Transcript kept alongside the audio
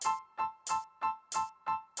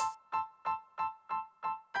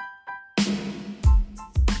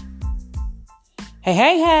Hey,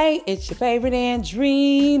 hey, hey, it's your favorite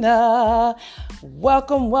Andrina.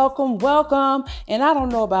 Welcome. And I don't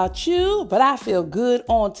know about you, but I feel good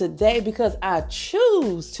on today because I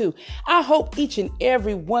choose to. I hope each and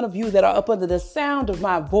every one of you that are up under the sound of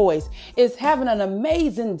my voice is having an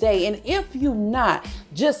amazing day. And if you're not,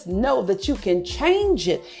 just know that you can change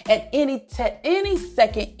it at any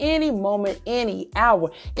second, any moment, any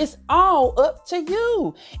hour. It's all up to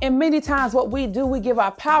you. And many times what we do, we give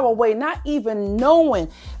our power away, not even knowing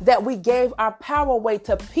that we gave our power away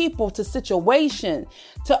to people, to situations,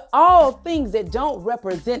 to all things that don't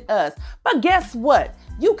represent us. But guess what?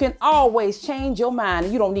 You can always change your mind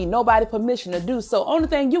and you don't need nobody's permission to do so. Only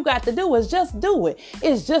thing you got to do is just do it.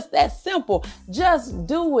 It's just that simple. Just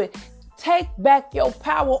do it. Take back your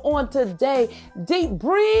power on today. Deep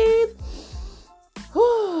breathe.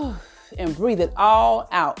 And breathe it all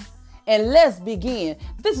out. And let's begin.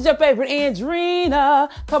 This is your favorite Andrina,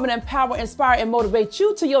 coming to empower, inspire, and motivate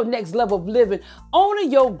you to your next level of living,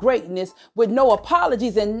 owning your greatness with no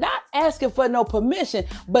apologies and not asking for no permission,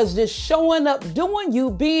 but just showing up, doing you,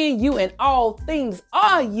 being you, and all things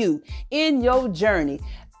are you in your journey.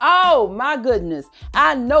 Oh my goodness.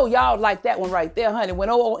 I know y'all like that one right there, honey. When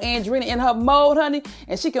old Andrina in her mode, honey,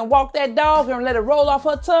 and she can walk that dog and let it roll off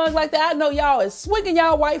her tongue like that. I know y'all is swinging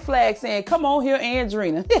y'all white flag saying, come on here,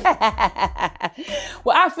 Andrina.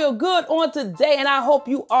 Well, I feel good on today and I hope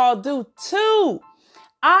you all do too.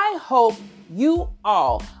 I hope you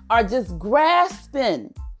all are just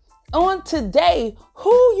grasping on today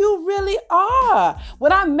who you really are.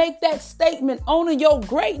 When I make that statement, owning your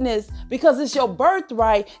greatness because it's your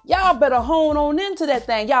birthright, y'all better hone on into that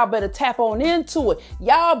thing. Y'all better tap on into it.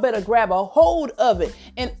 Y'all better grab a hold of it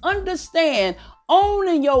and understand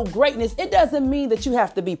owning your greatness. It doesn't mean that you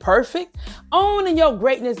have to be perfect. Owning your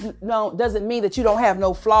greatness doesn't mean that you don't have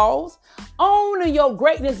no flaws. Owning your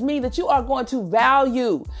greatness means that you are going to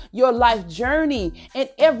value your life journey and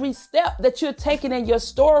every step that you're taking in your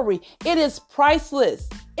story. It is priceless.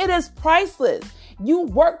 It is priceless. You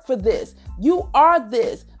work for this. You are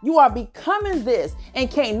this. You are becoming this.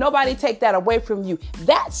 And can't nobody take that away from you.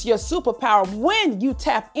 That's your superpower when you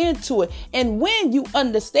tap into it and when you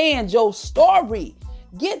understand your story.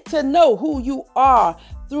 Get to know who you are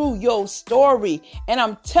through your story. And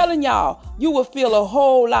I'm telling y'all, you will feel a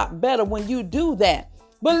whole lot better when you do that.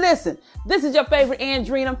 But listen, this is your favorite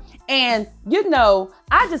Andrina. And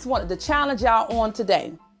I just wanted to challenge y'all on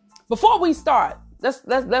today. Before we start,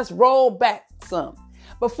 let's roll back some.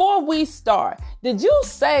 Before we start, did you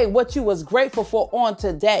say what you was grateful for on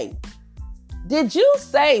today? Did you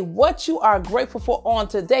say what you are grateful for on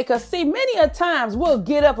today? Because see, many a times we'll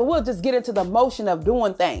get up and we'll just get into the motion of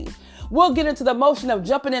doing things. We'll get into the motion of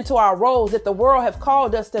jumping into our roles that the world have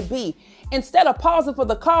called us to be. Instead of pausing for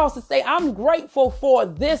the cause to say, I'm grateful for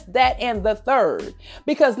this, that, and the third.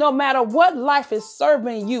 Because no matter what life is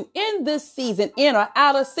serving you in this season, in or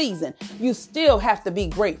out of season, you still have to be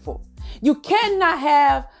grateful. You cannot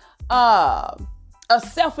have a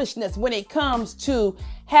selfishness when it comes to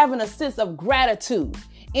having a sense of gratitude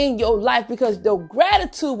in your life, because the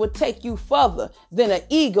gratitude will take you further than an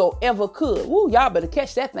ego ever could. Woo, y'all better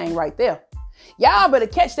catch that thing right there. Y'all better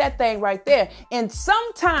catch that thing right there. And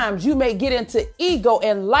sometimes you may get into ego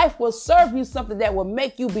and life will serve you something that will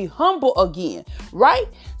make you be humble again, right?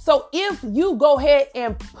 So if you go ahead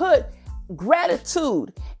and put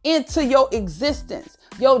gratitude into your existence,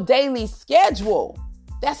 your daily schedule,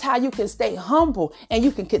 that's how you can stay humble and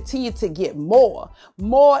you can continue to get more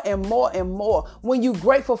and more. When you're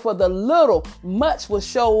grateful for the little, much will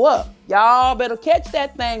show up. Y'all better catch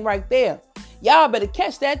that thing right there. Y'all better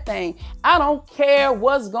catch that thing. I don't care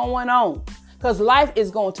what's going on because life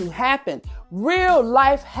is going to happen. Real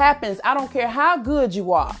life happens. I don't care how good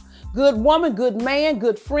you are. Good woman, good man,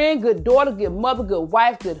 good friend, good daughter, good mother, good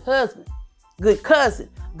wife, good husband, good cousin,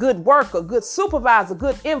 good worker, good supervisor,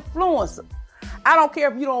 good influencer. I don't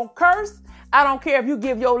care if you don't curse. I don't care if you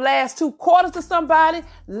give your last 2 quarters to somebody.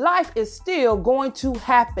 Life is still going to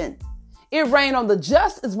happen. It rains on the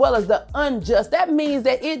just as well as the unjust. That means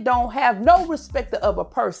that it don't have no respect of a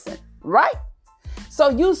person, right? So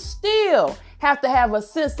you still have to have a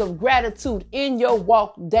sense of gratitude in your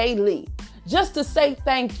walk daily, just to say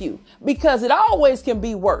thank you, because it always can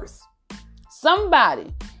be worse.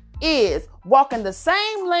 Somebody is walking the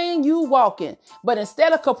same lane you walking, but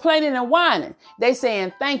instead of complaining and whining, they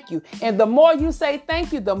saying thank you. And the more you say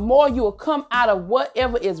thank you, the more you will come out of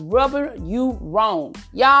whatever is rubbing you wrong.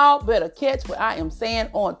 Y'all better catch what I am saying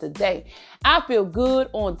on today. I feel good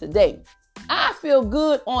on today. I feel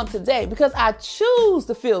good on today because I choose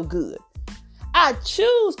to feel good. I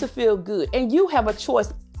choose to feel good. And you have a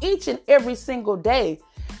choice each and every single day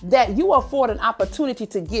that you afford an opportunity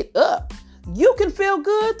to get up, you can feel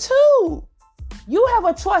good too. You have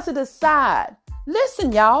a choice to decide.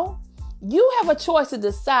 Listen, y'all, you have a choice to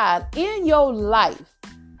decide in your life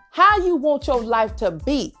how you want your life to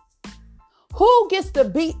be, who gets to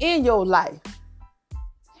be in your life,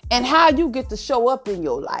 and how you get to show up in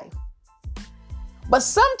your life. But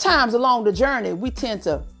sometimes along the journey, we tend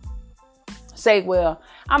to say, well,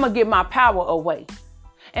 I'm going to give my power away.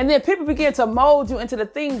 And then people begin to mold you into the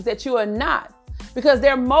things that you are not, because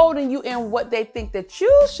they're molding you in what they think that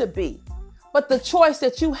you should be. But the choice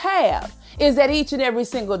that you have is that each and every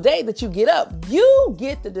single day that you get up, you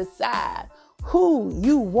get to decide who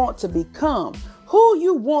you want to become, who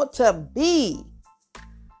you want to be,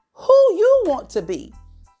 who you want to be.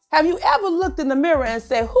 Have you ever looked in the mirror and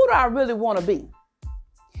said, who do I really want to be?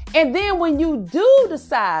 And then when you do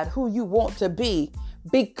decide who you want to be,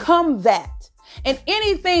 become that. And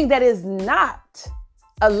anything that is not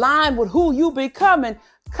aligned with who you becoming,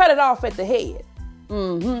 cut it off at the head.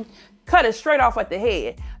 Cut it straight off at the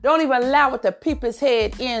head. Don't even allow it to peep its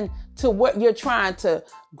head into what you're trying to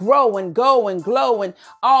grow and go and glow and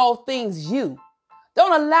all things you.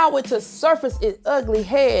 Don't allow it to surface its ugly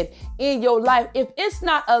head in your life. If it's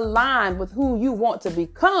not aligned with who you want to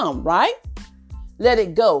become, right? Let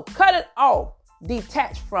it go. Cut it off.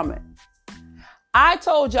 Detach from it. I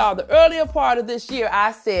told y'all the earlier part of this year,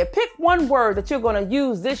 I said, pick one word that you're going to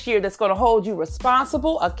use this year that's going to hold you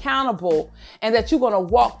responsible, accountable, and that you're going to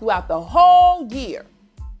walk throughout the whole year.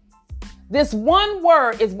 This one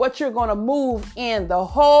word is what you're going to move in the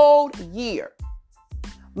whole year.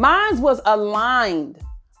 Mine was aligned.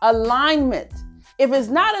 Alignment. If it's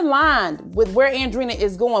not aligned with where Andrina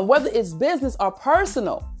is going, whether it's business or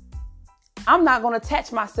personal, I'm not going to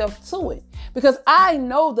attach myself to it, because I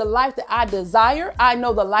know the life that I desire. I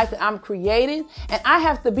know the life that I'm creating, and I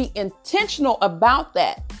have to be intentional about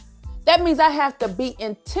that. That means I have to be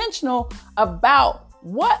intentional about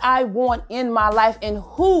what I want in my life and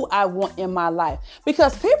who I want in my life,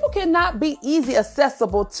 because people cannot be easy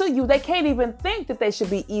accessible to you. They can't even think that they should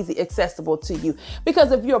be easy accessible to you,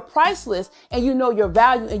 because if you're priceless and you know your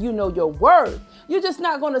value and you know your worth, you're just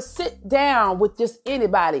not going to sit down with just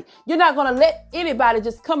anybody. You're not going to let anybody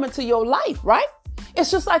just come into your life, right? It's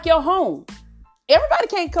just like your home. Everybody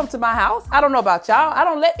can't come to my house. I don't know about y'all. I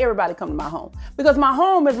don't let everybody come to my home, because my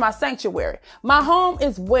home is my sanctuary. My home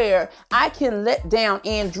is where I can let down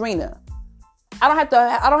Andrina. I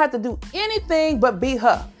don't have to do anything but be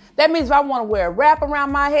her. That means if I want to wear a wrap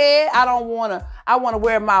around my head, I want to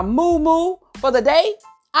wear my moo-moo for the day,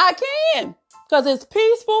 I can, because it's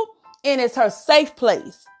peaceful and it's her safe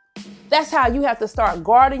place. That's how you have to start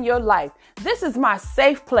guarding your life. This is my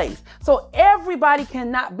safe place. So everybody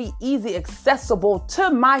cannot be easy accessible to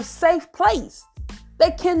my safe place.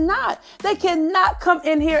 They cannot. They cannot come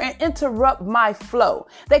in here and interrupt my flow.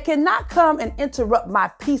 They cannot come and interrupt my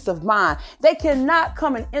peace of mind. They cannot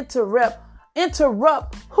come and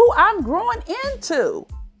interrupt who I'm growing into.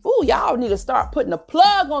 Ooh, y'all need to start putting a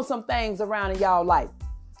plug on some things around in y'all life.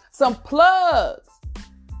 Some plugs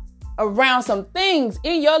around some things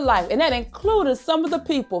in your life. And that included some of the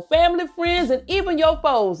people, family, friends, and even your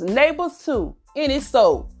foes, neighbors too, any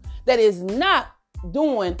soul that is not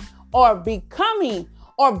doing or becoming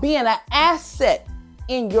or being an asset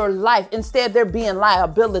in your life. Instead, they're being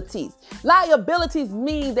liabilities. Liabilities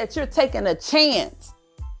mean that you're taking a chance.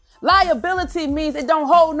 Liability means it don't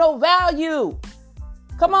hold no value.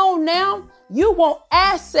 Come on now. You want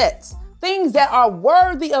assets, things that are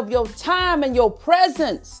worthy of your time and your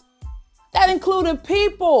presence. That including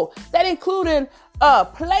people, that including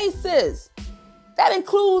places, that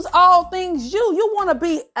includes all things you. You want to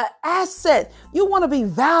be an asset. You want to be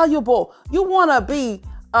valuable. You want to be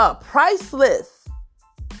priceless.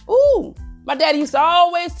 Ooh, my daddy used to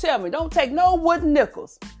always tell me, don't take no wooden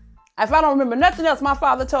nickels. If I don't remember nothing else, my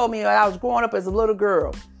father told me when I was growing up as a little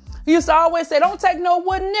girl. He used to always say, don't take no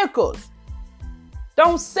wooden nickels.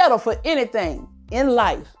 Don't settle for anything in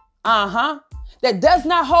life. That does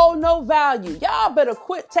not hold no value. Y'all better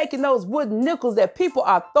quit taking those wooden nickels that people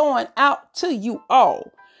are throwing out to you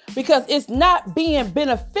all, because it's not being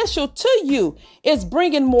beneficial to you. It's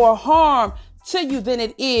bringing more harm to you than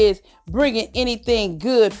it is bringing anything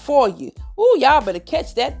good for you. Ooh, y'all better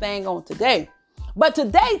catch that thing on today. But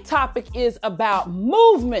today's topic is about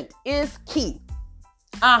movement is key.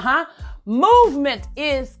 Movement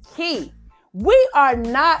is key. We are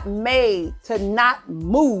not made to not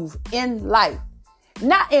move in life.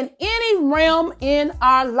 Not in any realm in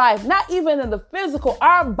our life, not even in the physical,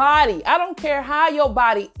 our body. I don't care how your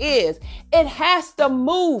body is. It has to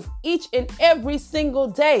move each and every single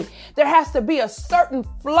day. There has to be a certain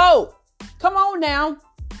flow. Come on now.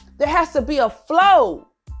 There has to be a flow,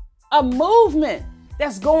 a movement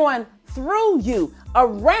that's going through you,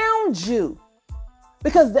 around you,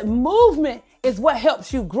 because the movement is what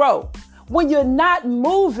helps you grow. When you're not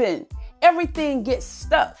moving, everything gets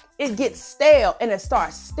stuck. It gets stale and it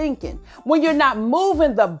starts stinking. When you're not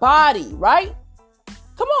moving the body, right?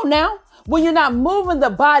 Come on now. When you're not moving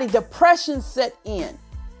the body, depression sets in.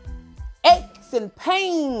 Aches and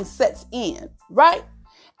pain sets in, right?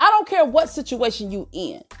 I don't care what situation you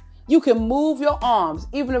in. You can move your arms,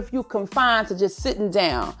 even if you're confined to just sitting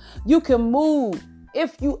down. You can move.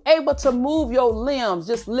 If you're able to move your limbs,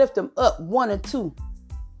 just lift them up 1 or 2.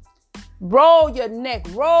 Roll your neck,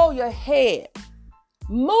 roll your head.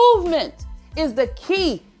 Movement is the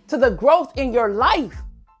key to the growth in your life.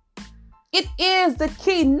 It is the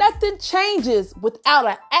key. Nothing changes without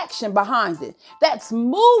an action behind it. That's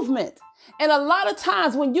movement. And a lot of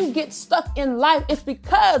times when you get stuck in life, it's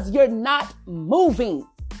because you're not moving.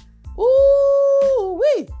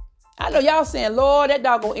 Ooh-wee. I know y'all saying, Lord, that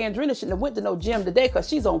doggone Andrina shouldn't have went to no gym today because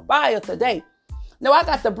she's on fire today. No, I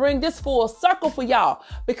got to bring this full circle for y'all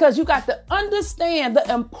because you got to understand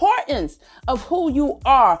the importance of who you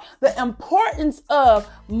are, the importance of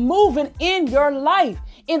moving in your life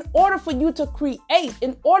in order for you to create,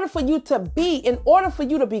 in order for you to be, in order for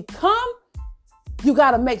you to become. You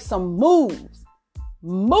got to make some moves.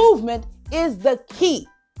 Movement is the key.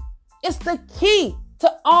 It's the key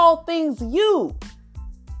to all things you.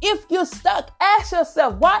 If you're stuck, ask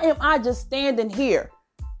yourself, why am I just standing here?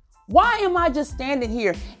 Why am I just standing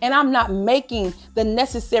here and I'm not making the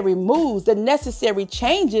necessary moves, the necessary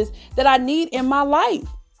changes that I need in my life?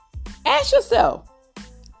 Ask yourself.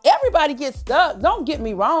 Everybody gets stuck. Don't get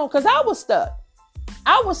me wrong, because I was stuck.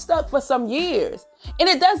 I was stuck for some years. And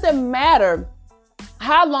it doesn't matter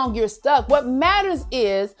how long you're stuck. What matters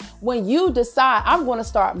is when you decide I'm going to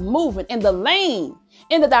start moving in the lane,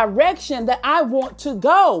 in the direction that I want to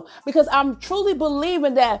go, because I'm truly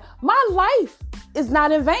believing that my life is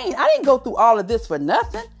not in vain. I didn't go through all of this for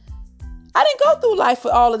nothing. I didn't go through life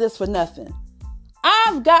for all of this for nothing.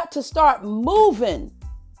 I've got to start moving.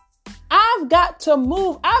 I've got to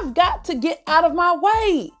move. I've got to get out of my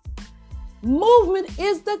way. Movement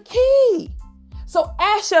is the key. So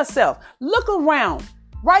ask yourself, look around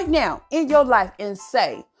right now in your life and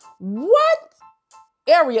say, what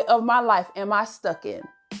area of my life am I stuck in?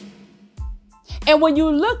 And when you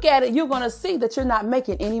look at it, you're going to see that you're not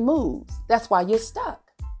making any moves. That's why you're stuck.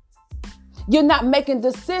 You're not making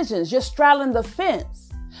decisions. You're straddling the fence.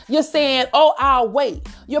 You're saying, oh, I'll wait.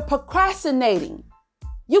 You're procrastinating.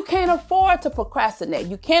 You can't afford to procrastinate.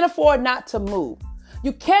 You can't afford not to move.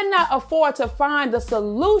 You cannot afford to find the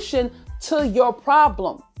solution to your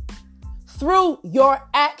problem through your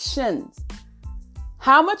actions.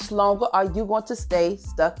 How much longer are you going to stay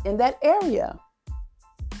stuck in that area?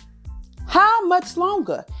 How much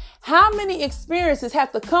longer? How many experiences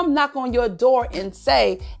have to come knock on your door and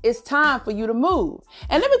say, it's time for you to move?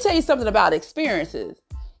 And let me tell you something about experiences.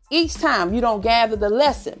 Each time you don't gather the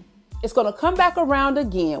lesson, it's going to come back around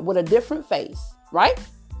again with a different face, right?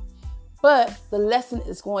 But the lesson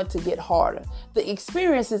is going to get harder. The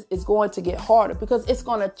experiences is going to get harder because it's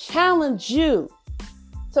going to challenge you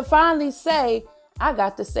to finally say, I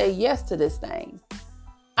got to say yes to this thing.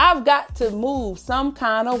 I've got to move some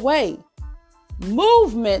kind of way.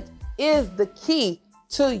 Movement is the key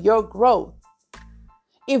to your growth.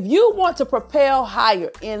 If you want to propel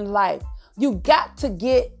higher in life, you got to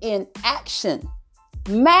get in action,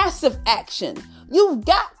 massive action. You've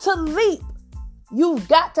got to leap. You've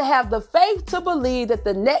got to have the faith to believe that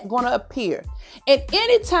the net going to appear. And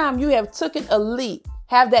anytime you have taken a leap,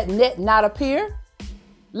 have that net not appear?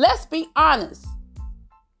 Let's be honest.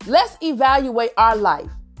 Let's evaluate our life.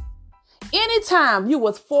 Anytime you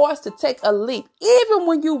was forced to take a leap, even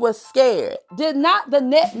when you were scared, did not the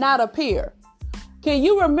net not appear? Can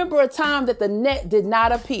you remember a time that the net did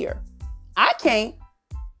not appear? I can't.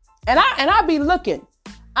 And I be looking.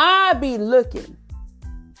 I be looking.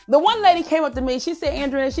 The one lady came up to me. She said,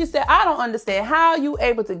 Andrea, she said, I don't understand how you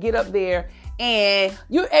able to get up there and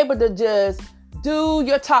you're able to just do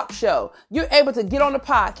your talk show. You're able to get on the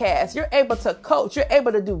podcast. You're able to coach. You're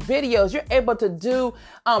able to do videos. You're able to do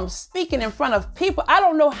speaking in front of people. I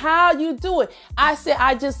don't know how you do it. I said,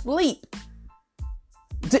 I just leap.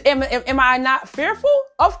 Am I not fearful?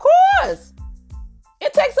 Of course.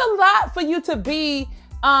 It takes a lot for you to be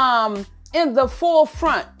in the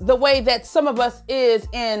forefront the way that some of us is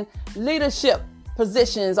in leadership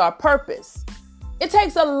positions or purpose. It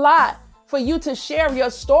takes a lot for you to share your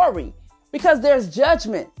story because there's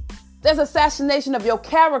judgment. There's assassination of your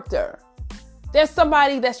character. There's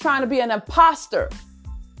somebody that's trying to be an imposter.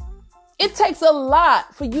 It takes a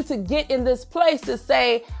lot for you to get in this place to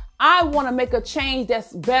say, I want to make a change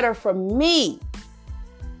that's better for me.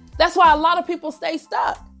 That's why a lot of people stay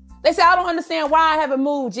stuck. They say, I don't understand why I haven't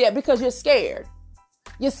moved yet, because you're scared.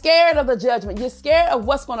 You're scared of the judgment. You're scared of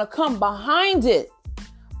what's going to come behind it.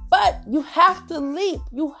 But you have to leap.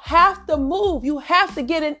 You have to move. You have to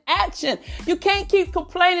get in action. You can't keep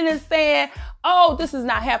complaining and saying, oh, this is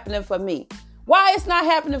not happening for me. Why it's not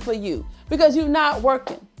happening for you? Because you're not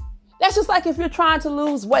working. That's just like if you're trying to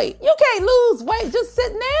lose weight. You can't lose weight just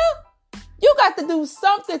sitting there. You got to do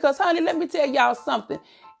something, because, honey, let me tell y'all something.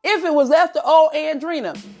 If it was left to old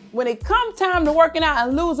Andrina, when it come time to working out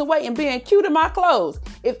and losing weight and being cute in my clothes,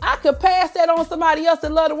 if I could pass that on somebody else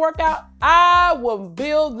that love to work out, I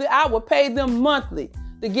would pay them monthly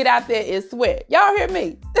to get out there and sweat. Y'all hear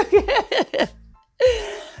me?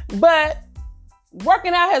 But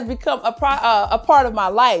working out has become a part of my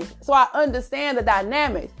life. So I understand the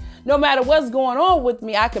dynamics. No matter what's going on with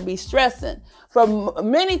me, I could be stressing from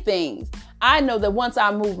many things. I know that once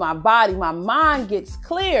I move my body, my mind gets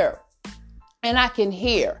clear and I can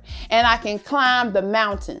hear and I can climb the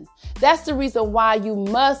mountain. That's the reason why you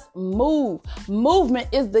must move. Movement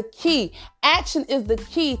is the key. Action is the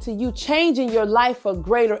key to you changing your life for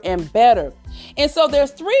greater and better. And so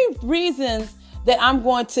there's 3 reasons that I'm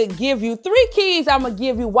going to give you, 3 keys I'm going to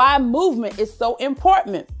give you why movement is so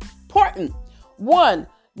important. 1,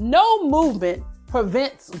 no movement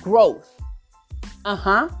prevents growth.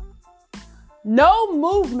 No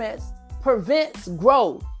movement prevents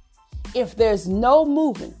growth. If there's no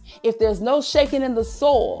movement, if there's no shaking in the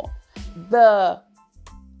soil, the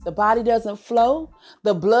body doesn't flow.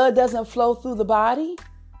 The blood doesn't flow through the body.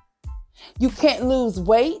 You can't lose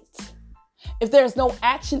weight. If there's no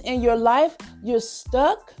action in your life, you're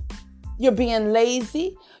stuck. You're being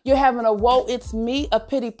lazy. You're having a woe, it's me, a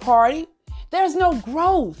pity party. There's no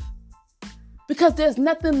growth because there's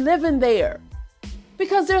nothing living there.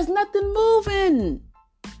 Because there's nothing moving.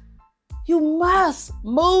 You must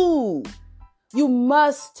move. You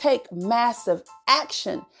must take massive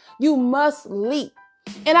action. You must leap.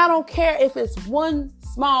 And I don't care if it's one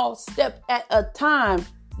small step at a time,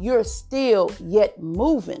 you're still yet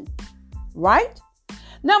moving, right?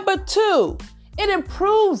 Number 2, it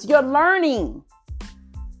improves your learning.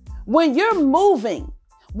 When you're moving,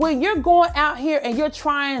 when you're going out here and you're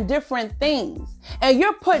trying different things and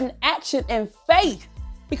you're putting action and faith,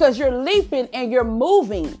 because you're leaping and you're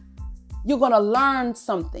moving, you're going to learn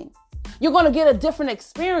something. You're going to get a different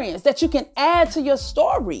experience that you can add to your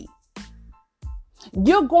story.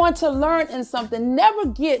 You're going to learn in something. Never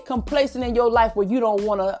get complacent in your life where you don't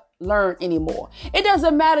want to learn anymore. It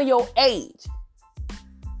doesn't matter your age.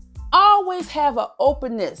 Always have an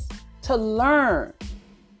openness to learn,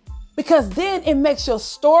 because then it makes your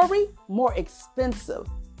story more expensive.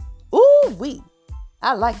 Ooh-wee.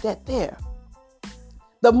 I like that there.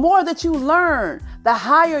 The more that you learn, the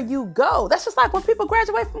higher you go. That's just like when people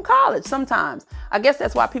graduate from college sometimes. I guess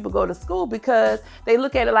that's why people go to school, because they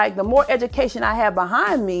look at it like the more education I have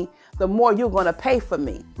behind me, the more you're going to pay for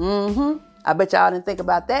me. I bet y'all didn't think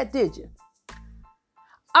about that, did you?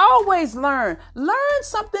 Always learn. Learn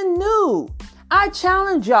something new. I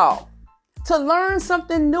challenge y'all to learn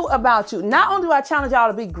something new about you. Not only do I challenge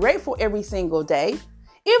y'all to be grateful every single day,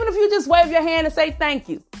 even if you just wave your hand and say thank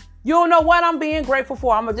you. You don't know what I'm being grateful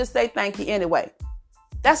for. I'm going to just say thank you anyway.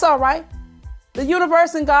 That's all right. The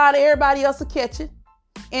universe and God, everybody else will catch it.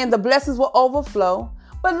 And the blessings will overflow.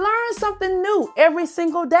 But learn something new every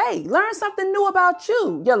single day. Learn something new about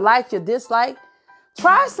you. Your like, your dislike.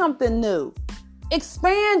 Try something new.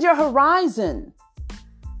 Expand your horizon.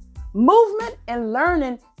 Movement and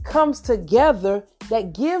learning comes together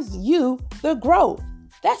that gives you the growth.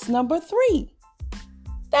 That's number 3.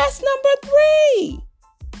 That's number 3.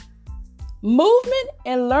 Movement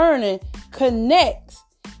and learning connects.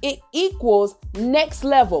 It equals next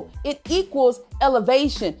level. It equals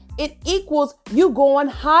elevation. It equals you going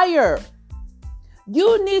higher.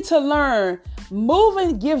 You need to learn.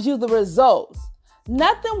 Moving gives you the results.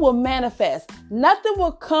 Nothing will manifest. Nothing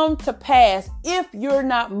will come to pass if you're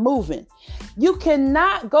not moving. You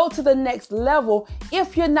cannot go to the next level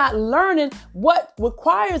if you're not learning what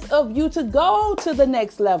requires of you to go to the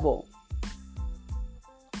next level.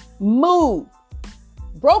 Move.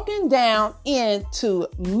 Broken down into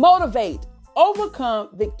motivate, overcome,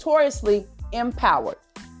 victoriously empowered.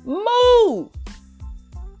 Move.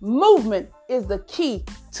 Movement is the key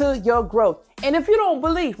to your growth. And if you don't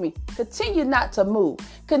believe me, continue not to move.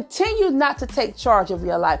 Continue not to take charge of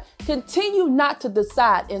your life. Continue not to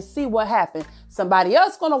decide and see what happens. Somebody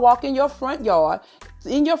else going to walk in your front yard,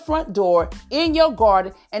 in your front door, in your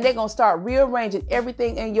garden, and they're going to start rearranging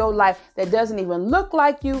everything in your life that doesn't even look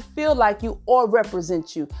like you, feel like you, or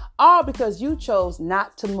represent you. All because you chose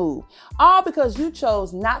not to move. All because you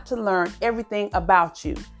chose not to learn everything about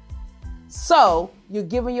you. So you're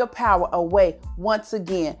giving your power away once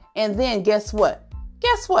again. And then guess what?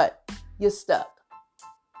 Guess what? You're stuck.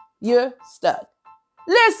 You're stuck.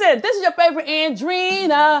 Listen, this is your favorite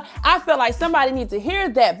Andrina. I feel like somebody needs to hear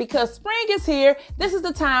that because spring is here. This is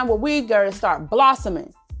the time where we're going to start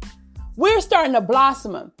blossoming. We're starting to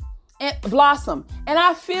blossom. And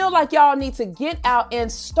I feel like y'all need to get out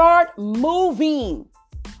and start moving.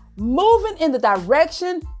 Moving in the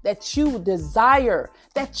direction that you desire,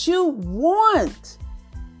 that you want.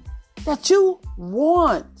 That you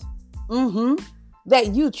want.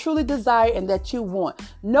 That you truly desire and that you want.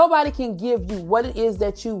 Nobody can give you what it is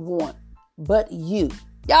that you want but you.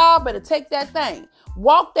 Y'all better take that thing,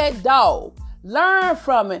 walk that dog, learn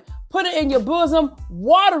from it, put it in your bosom,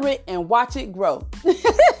 water it, and watch it grow.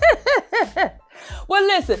 Well,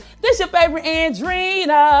 listen, this is your favorite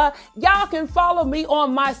Andrina. Y'all can follow me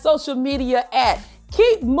on my social media at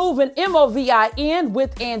Keep Moving, MOVIN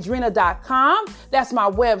with Andrina.com. That's my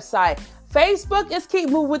website. Facebook is Keep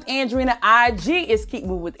Moving with Andrina. IG is Keep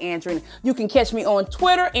Moving with Andrina. You can catch me on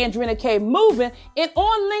Twitter, Andrina K Moving. And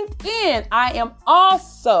on LinkedIn, I am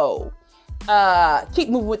also Keep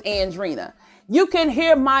Moving with Andrina. You can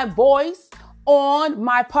hear my voice on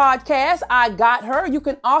my podcast, I Got Her. You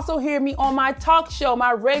can also hear me on my talk show,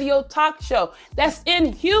 my radio talk show. That's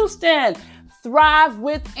in Houston. Thrive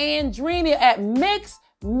with Andrina at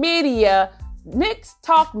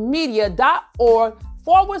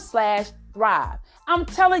mixtalkmedia.org/thrive. I'm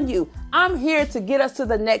telling you, I'm here to get us to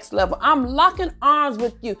the next level. I'm locking arms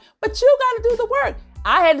with you, but you got to do the work.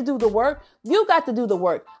 I had to do the work. You got to do the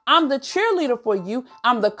work. I'm the cheerleader for you.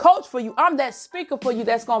 I'm the coach for you. I'm that speaker for you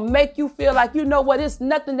that's going to make you feel like, you know what, it's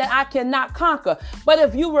nothing that I cannot conquer. But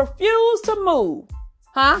if you refuse to move,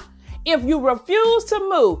 if you refuse to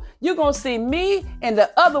move, you're going to see me and the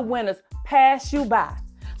other winners pass you by.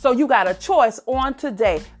 So you got a choice on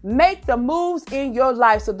today. Make the moves in your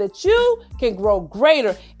life so that you can grow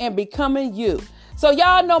greater in becoming you. So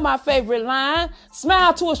y'all know my favorite line,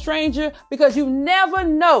 smile to a stranger because you never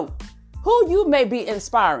know who you may be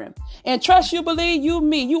inspiring. And trust you, believe you,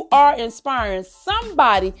 me, you are inspiring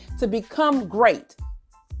somebody to become great.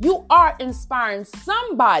 You are inspiring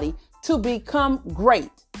somebody to become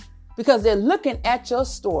great because they're looking at your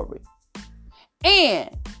story.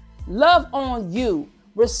 And love on you,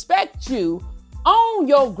 respect you, own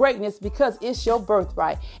your greatness because it's your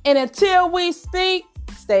birthright. And until we speak,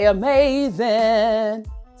 stay amazing.